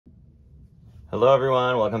Hello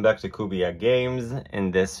everyone, welcome back to Kubiak Games. In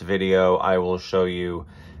this video, I will show you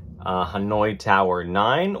Hanoi Tower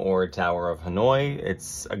 9 or Tower of Hanoi.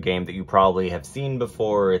 It's a game that you probably have seen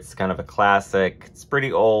before. It's kind of a classic. It's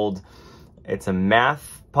pretty old. It's a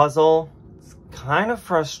math puzzle. It's kind of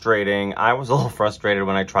frustrating. I was a little frustrated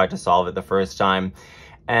when I tried to solve it the first time.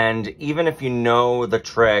 And even if you know the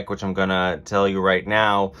trick, which I'm gonna tell you right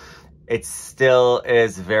now, it still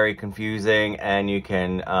is very confusing and you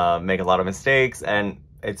can make a lot of mistakes and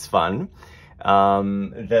it's fun.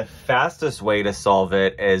 The fastest way to solve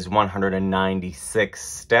it is 196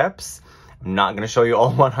 steps. I'm not going to show you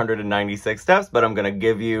all 196 steps, but I'm going to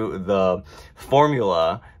give you the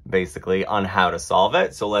formula basically on how to solve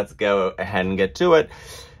it. So let's go ahead and get to it.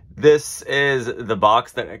 This is the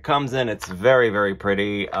box that it comes in. It's very, very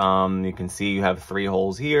pretty. You can see you have 3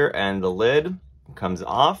 holes here and the lid comes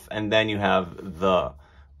off, and then you have the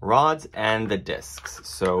rods and the discs.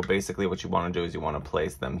 So basically what you want to do is you want to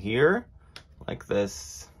place them here like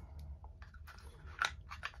this.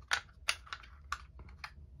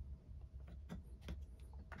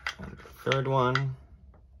 And the third one.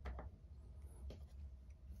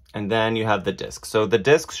 And then you have the discs. So the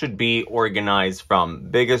discs should be organized from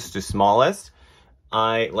biggest to smallest.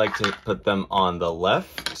 I like to put them on the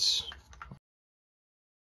left.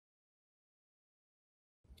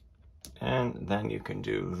 And then you can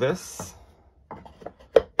do this.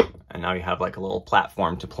 And now you have like a little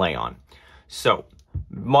platform to play on. So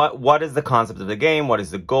what is the concept of the game? What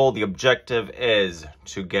is the goal? The objective is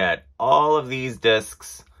to get all of these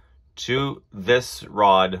discs to this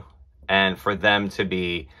rod and for them to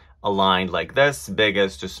be aligned like this,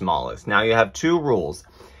 biggest to smallest. Now you have 2 rules.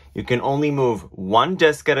 You can only move 1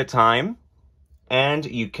 disc at a time, and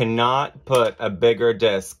you cannot put a bigger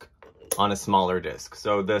disc on a smaller disc.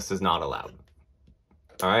 So this is not allowed.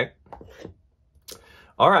 All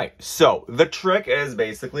right. So the trick is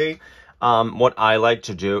basically, what I like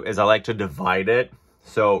to do is I like to divide it.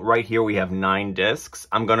 So right here we have 9 discs.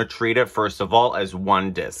 I'm going to treat it first of all as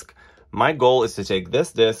 1 disc. My goal is to take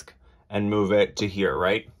this disc and move it to here,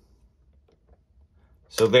 right?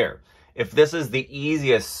 So there. If this is the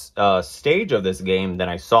easiest stage of this game, then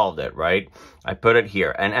I solved it, right? I put it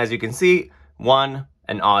here. And as you can see, 1,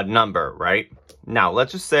 an odd number, right? Now,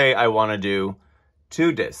 let's just say I want to do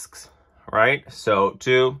 2 discs, right? So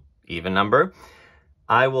 2, even number.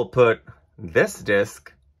 I will put this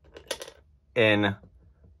disc in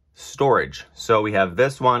storage. So we have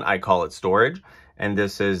this one, I call it storage, and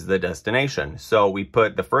this is the destination. So we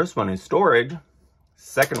put the first one in storage,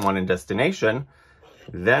 second one in destination,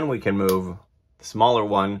 then we can move the smaller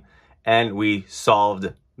one, and we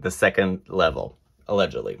solved the second level,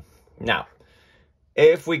 allegedly. Now,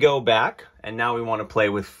 if we go back, and now we want to play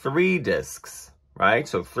with 3 discs, right?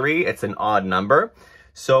 So 3, it's an odd number.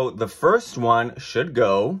 So the first one should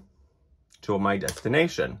go to my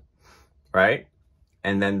destination, right?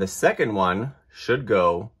 And then the second one should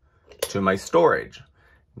go to my storage.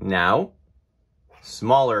 Now,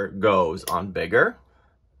 smaller goes on bigger.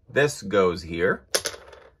 This goes here.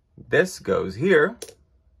 This goes here.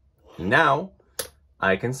 Now,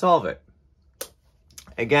 I can solve it.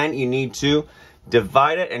 Again, you need to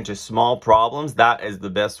divide it into small problems. That is the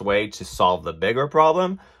best way to solve the bigger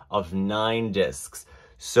problem of 9 discs.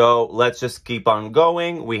 So let's just keep on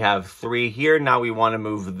going. We have 3 here. Now we want to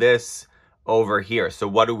move this over here. So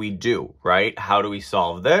what do we do, right? How do we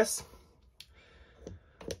solve this?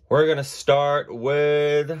 We're going to start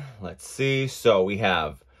with, let's see. So we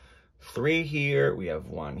have 3 here. We have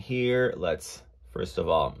 1 here. Let's first of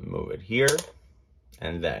all move it here.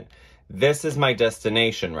 And then this is my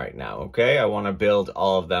destination right now, okay? I want to build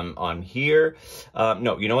all of them on here.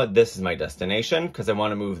 No, you know what? This is my destination because I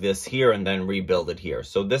want to move this here and then rebuild it here.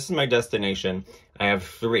 So this is my destination. I have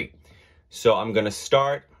 3. So I'm going to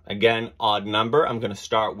start, again, odd number. I'm going to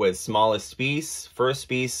start with smallest piece, first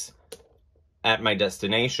piece at my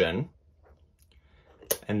destination.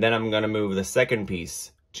 And then I'm going to move the second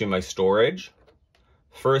piece to my storage.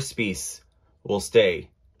 First piece will stay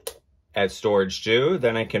at storage 2,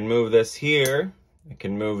 then I can move this here, I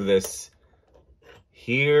can move this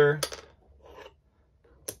here,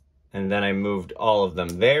 and then I moved all of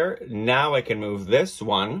them there. Now I can move this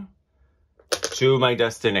one to my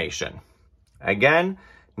destination. Again,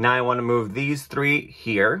 now I want to move these 3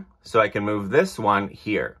 here, so I can move this one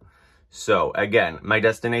here. So again, my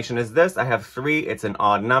destination is this. I have 3, it's an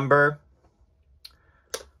odd number.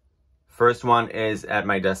 First one is at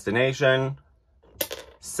my destination.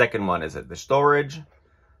 Second one is at the storage.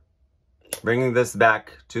 Bringing this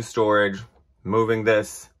back to storage, moving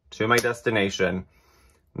this to my destination.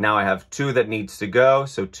 Now I have 2 that needs to go,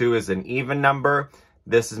 so 2 is an even number.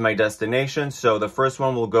 This is my destination. So the first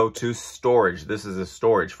one will go to storage. This is a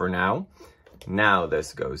storage for now. Now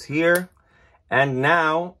this goes here. And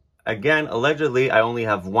now, again, allegedly, I only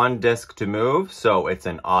have one disk to move. So it's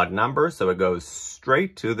an odd number. So it goes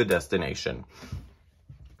straight to the destination.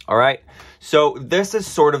 All right. So this is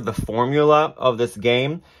sort of the formula of this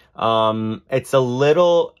game. It's a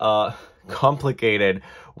little complicated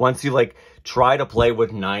once you like try to play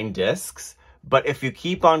with 9 discs. But if you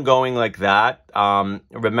keep on going like that,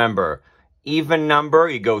 remember, even number,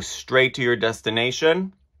 you go straight to your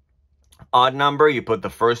destination. Odd number, you put the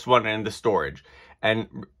first one in the storage.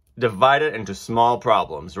 And divide it into small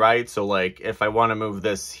problems, right? So like if I want to move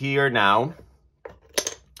this here now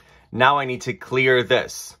I need to clear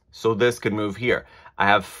this. So this could move here. I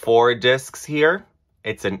have 4 discs here.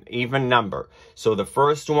 It's an even number. So the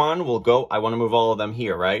first one will go, I want to move all of them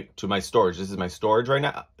here, right? To my storage. This is my storage right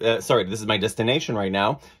now. Sorry, this is my destination right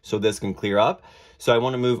now. So this can clear up. So I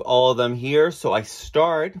want to move all of them here. So I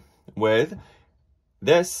start with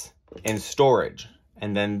this in storage.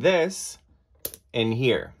 And then this in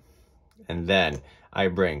here. And then I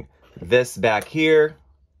bring this back here.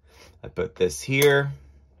 I put this here.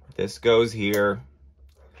 This goes here.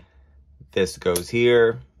 This goes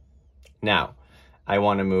here. Now, I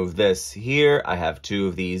want to move this here. I have 2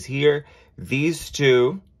 of these here. These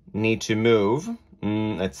 2 need to move.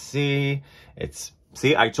 Let's see.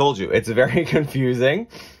 See, I told you, it's very confusing.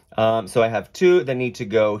 So I have 2 that need to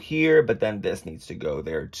go here, but then this needs to go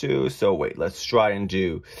there too. So wait, let's try and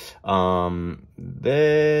do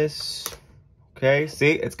this. Okay,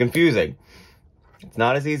 see, it's confusing. It's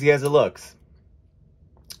not as easy as it looks.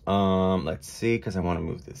 Let's see, because I want to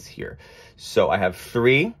move this here. So I have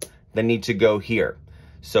 3 that need to go here.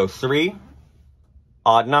 So 3,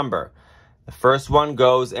 odd number. The first one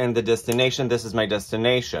goes in the destination. This is my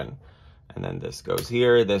destination. And then this goes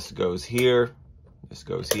here, this goes here, this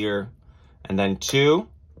goes here. And then 2,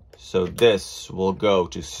 so this will go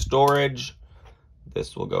to storage.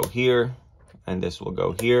 This will go here, and this will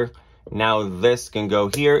go here. Now this can go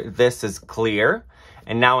here. This is clear.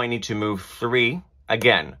 And now I need to move 3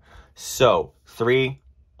 again. So 3,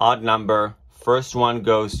 odd number. First one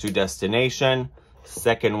goes to destination.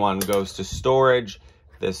 Second one goes to storage.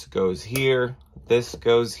 This goes here. This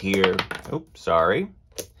goes here. Oops, sorry.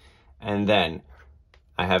 And then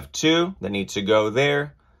I have 2 that need to go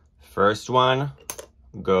there. First one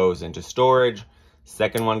goes into storage.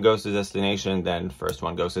 Second one goes to destination. Then first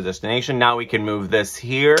one goes to destination. Now we can move this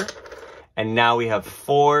here. And now we have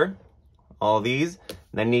 4, all these,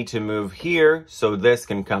 that need to move here so this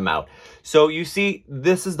can come out. So you see,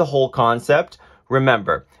 this is the whole concept.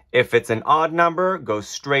 Remember, if it's an odd number, go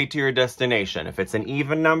straight to your destination. If it's an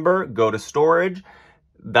even number, go to storage.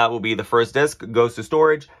 That will be the first disk, goes to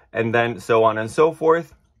storage, and then so on and so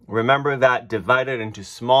forth. Remember that, divide it into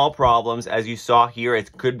small problems. As you saw here,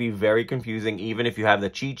 it could be very confusing. Even if you have the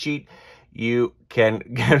cheat sheet, you can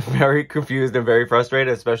get very confused and very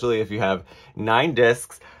frustrated, especially if you have 9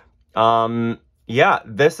 discs. Yeah,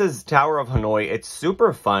 this is Tower of Hanoi. It's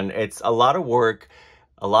super fun. It's a lot of work,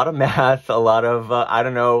 a lot of math, a lot of, I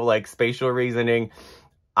don't know, like spatial reasoning.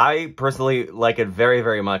 I personally like it very,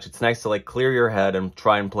 very much. It's nice to like clear your head and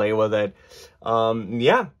try and play with it.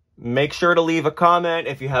 Yeah, make sure to leave a comment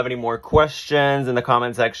if you have any more questions in the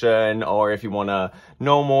comment section, or if you want to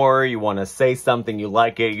know more, you want to say something, you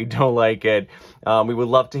like it, you don't like it. We would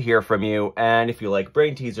love to hear from you. And if you like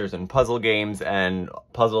brain teasers and puzzle games and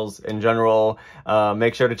puzzles in general,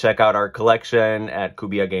 make sure to check out our collection at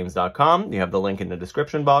kubiagames.com. You have the link in the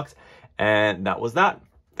description box. And that was that.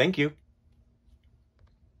 Thank you.